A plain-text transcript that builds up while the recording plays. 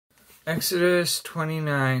Exodus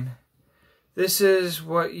 29. This is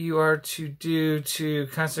what you are to do to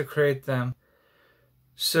consecrate them,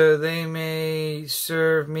 so they may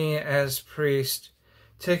serve me as priest.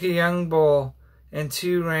 Take a young bull and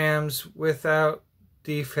 2 rams without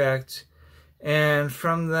defect, and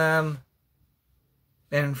from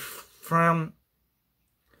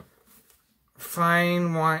fine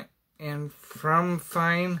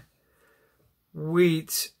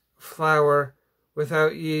wheat flour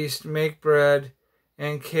without yeast, make bread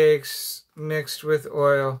and cakes mixed with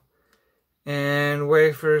oil, and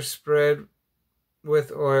wafers spread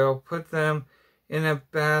with oil. Put them in a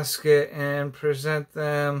basket and present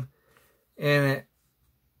them in it.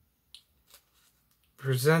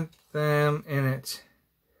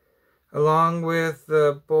 Along with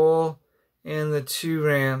the bull and the 2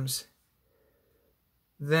 rams.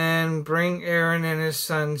 Then bring Aaron and his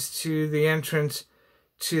sons to the entrance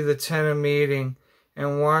to the tent of meeting,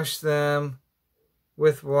 and wash them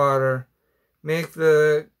with water. Take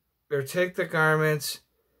the garments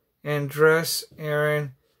and dress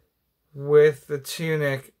Aaron with the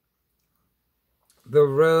tunic, the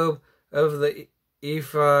robe of the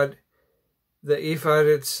ephod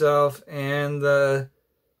itself, and the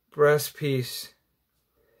breastpiece.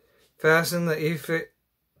 Fasten the ephod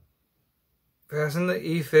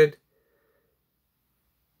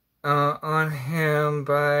on him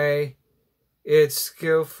by its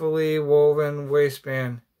skillfully woven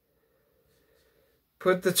waistband.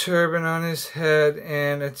 Put the turban on his head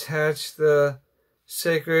and attach the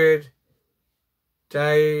sacred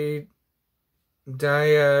diadem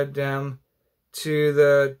to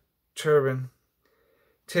the turban.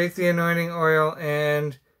 Take the anointing oil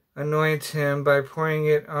and anoint him by pouring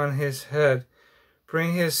it on his head.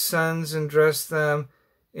 Bring his sons and dress them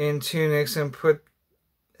in tunics and put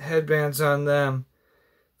headbands on them.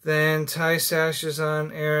 Then tie sashes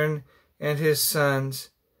on Aaron and his sons.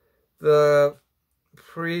 The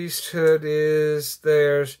priesthood is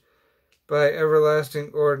theirs by everlasting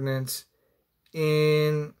ordinance.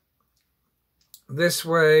 In this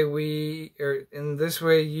way you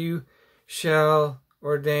shall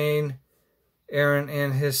ordain Aaron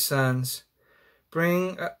and his sons.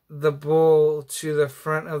 Bring the bull to the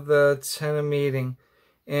front of the tent of meeting,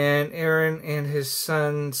 and Aaron and his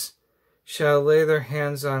sons shall lay their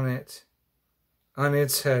hands on its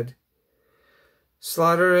head.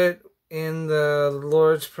 Slaughter it in the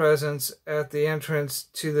Lord's presence at the entrance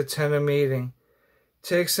to the tent of meeting.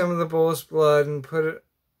 Take some of the bull's blood and put it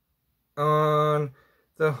on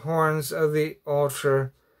the horns of the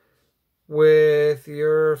altar with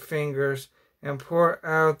your fingers, and pour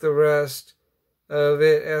out the rest of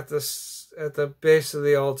it at the base of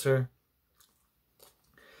the altar.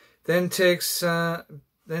 Then take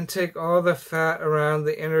all the fat around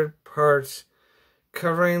the inner parts,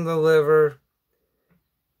 covering the liver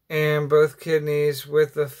and both kidneys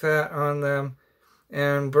with the fat on them,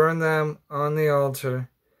 and burn them on the altar.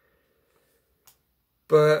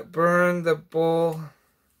 Burn the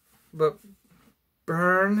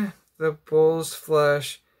bull's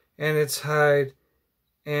flesh and its hide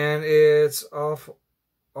and its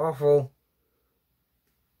offal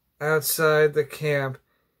outside the camp.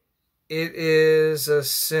 It is a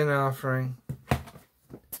sin offering.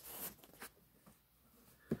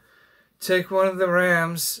 Take one of the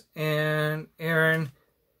rams, and Aaron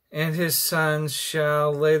and his sons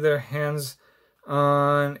shall lay their hands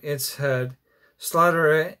on its head.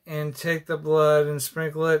 Slaughter it, and take the blood and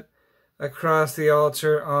sprinkle it across the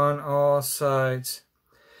altar on all sides.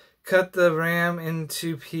 Cut the ram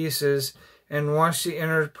into pieces, and wash the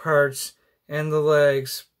inner parts and the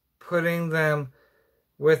legs, putting them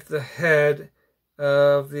with the head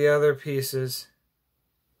of the other pieces.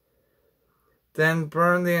 Then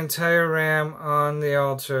burn the entire ram on the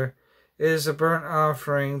altar. It is a burnt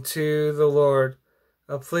offering to the Lord,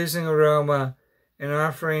 a pleasing aroma, an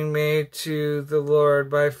offering made to the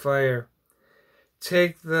Lord by fire.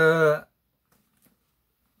 Take the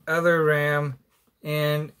other ram,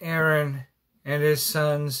 and Aaron and his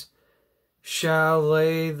sons shall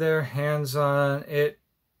lay their hands on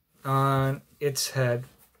its head.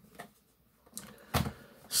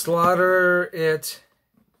 Slaughter it.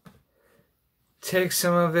 Take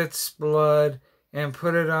some of its blood and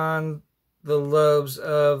put it on the lobes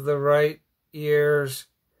of the right ears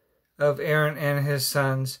of Aaron and his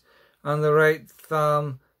sons, on the right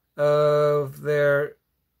thumb of their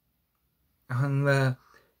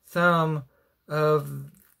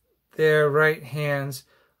right hands,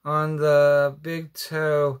 on the big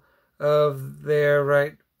toe of their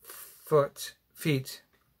right feet.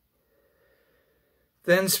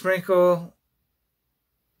 Then sprinkle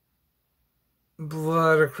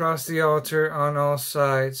blood across the altar on all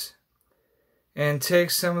sides. And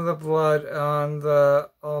take some of the blood on the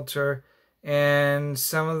altar and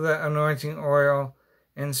some of the anointing oil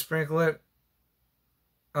and sprinkle it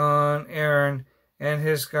on Aaron and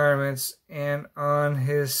his garments and on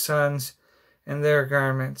his sons and their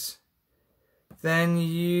garments. Then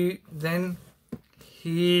he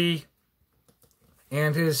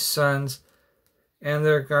and his sons and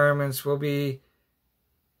their garments will be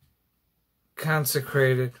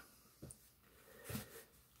consecrated.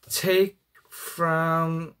 Take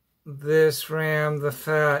from this ram the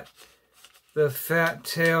fat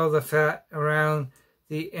tail, the fat around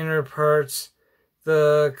the inner parts,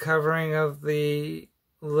 the covering of the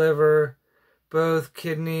liver, both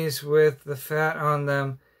kidneys with the fat on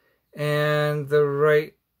them, and the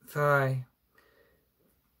right thigh.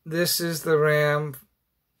 This is the ram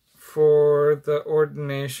for the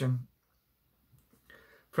ordination.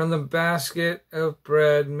 From the basket of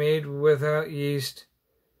bread made without yeast,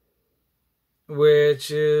 which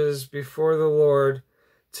is before the Lord,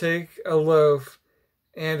 take a loaf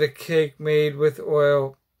and a cake made with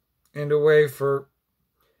oil and a wafer.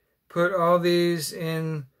 Put all these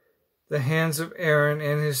in the hands of Aaron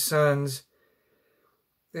and his sons.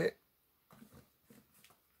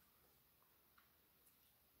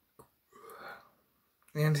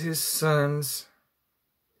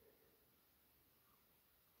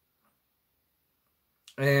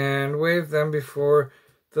 And wave them before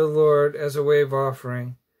the Lord as a wave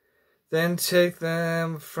offering. Then take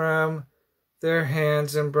them from their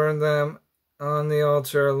hands and burn them on the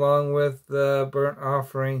altar along with the burnt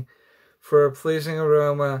offering for a pleasing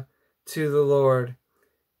aroma to the Lord,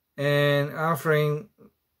 an offering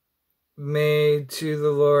made to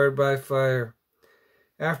the Lord by fire.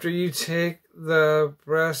 After you take the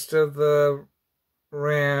breast of the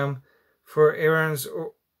ram for Aaron's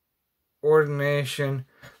ordination,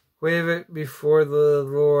 wave it before the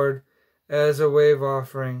Lord as a wave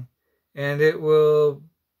offering, and it will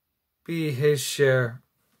be his share.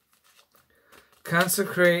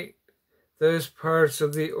 Consecrate those parts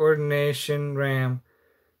of the ordination ram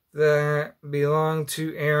that belong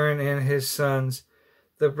to Aaron and his sons,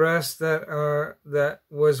 the breast that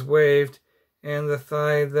was waved, and the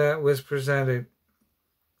thigh that was presented.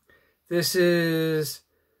 This is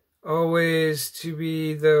always to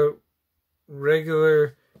be the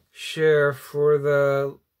regular share for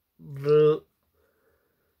the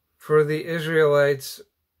Israelites,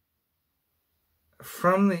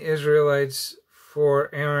 from the Israelites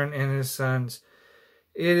for Aaron and his sons.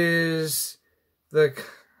 It is the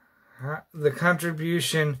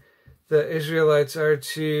contribution the Israelites are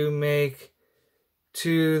to make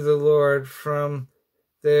to the Lord from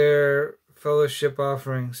their fellowship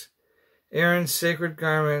offerings. Aaron's sacred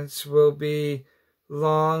garments will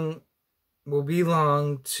belong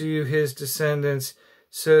to his descendants,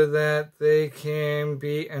 so that they can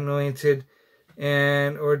be anointed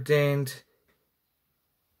and ordained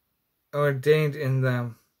in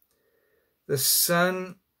them. The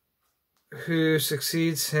son who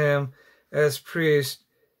succeeds him as priest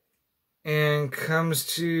and comes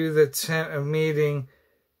to the tent of meeting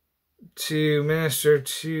to minister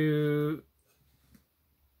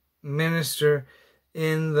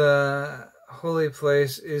in the holy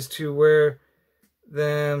place is to wear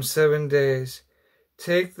them 7 days.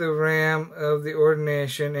 Take the ram of the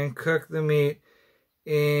ordination and cook the meat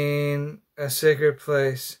in a sacred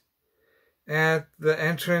place. At the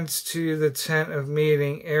entrance to the tent of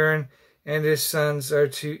meeting, Aaron and his sons are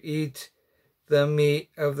to eat the meat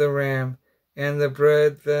of the ram and the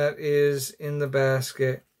bread that is in the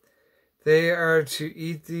basket. They are to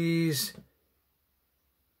eat these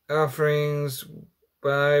offerings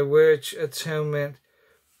by which atonement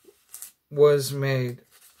was made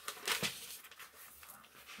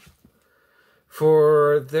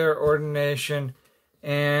for their ordination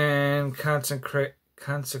and consecration.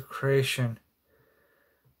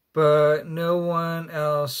 But no one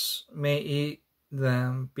else may eat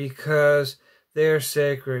them, because they are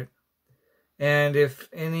sacred. And if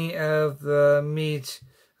any of the meat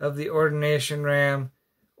of the ordination ram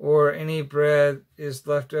or any bread is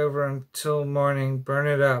left over until morning, burn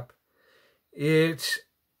it up. It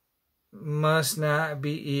must not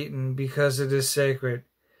be eaten, because it is sacred.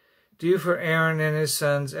 Do for Aaron and his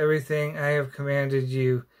sons everything I have commanded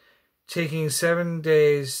you, taking 7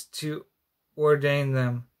 days to ordain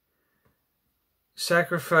them.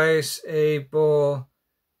 Sacrifice a bull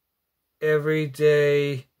every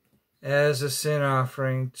day as a sin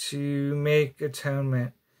offering to make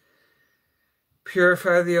atonement.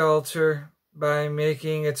 Purify the altar by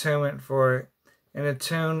making atonement for it, and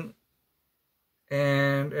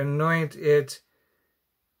anoint it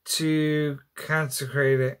to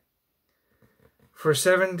consecrate it. For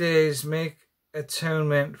 7 days make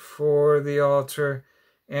atonement for the altar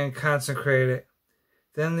and consecrate it.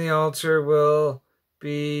 Then the altar will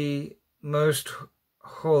be most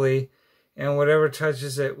holy, and whatever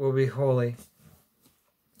touches it will be holy.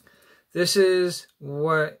 This is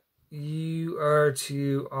what you are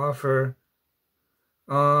to offer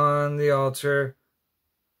on the altar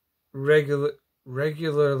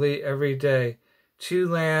regularly every day. 2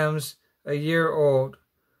 lambs a year old.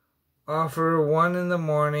 Offer one in the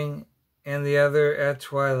morning and the other at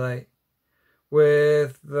twilight.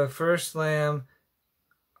 With the first lamb,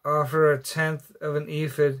 offer 1/10 of an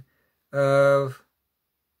ephah of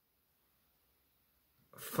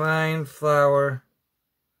fine flour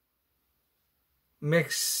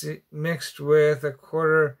mixed with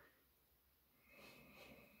 1/4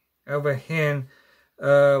 of a hin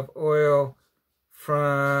of oil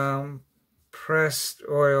from pressed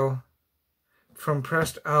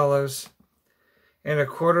olives, and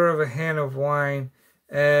 1/4 of a hin of wine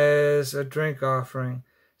as a drink offering.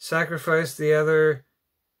 Sacrifice the other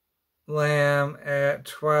lamb at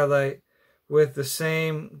twilight with the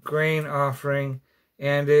same grain offering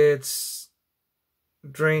and its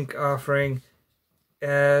drink offering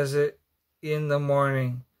as it in the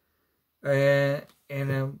morning, and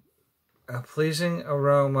a pleasing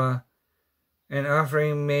aroma, an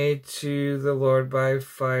offering made to the Lord by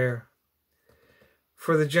fire.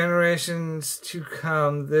 For the generations to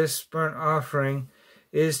come, this burnt offering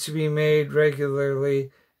is to be made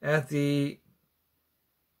regularly at the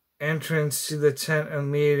entrance to the tent of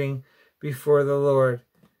meeting before the Lord.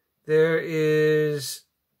 There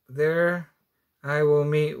I will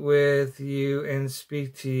meet with you and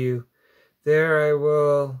speak to you. There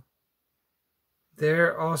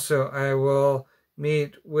also I will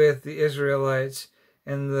meet with the Israelites,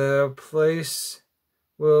 and the place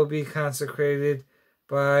will be consecrated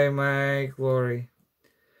by my glory.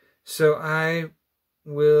 So I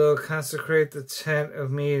will consecrate the tent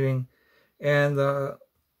of meeting and the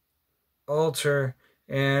altar,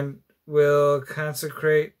 and will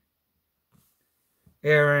consecrate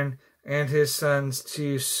Aaron and his sons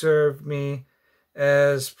to serve me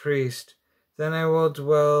as priest. Then I will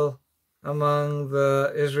dwell among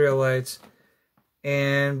the Israelites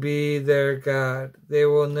and be their God. They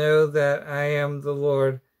will know that I am the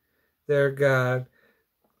Lord their God,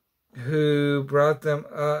 who brought them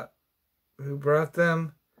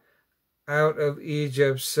out of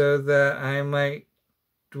Egypt so that I might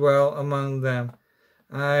dwell among them.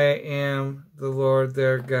 I am the Lord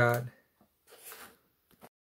their God.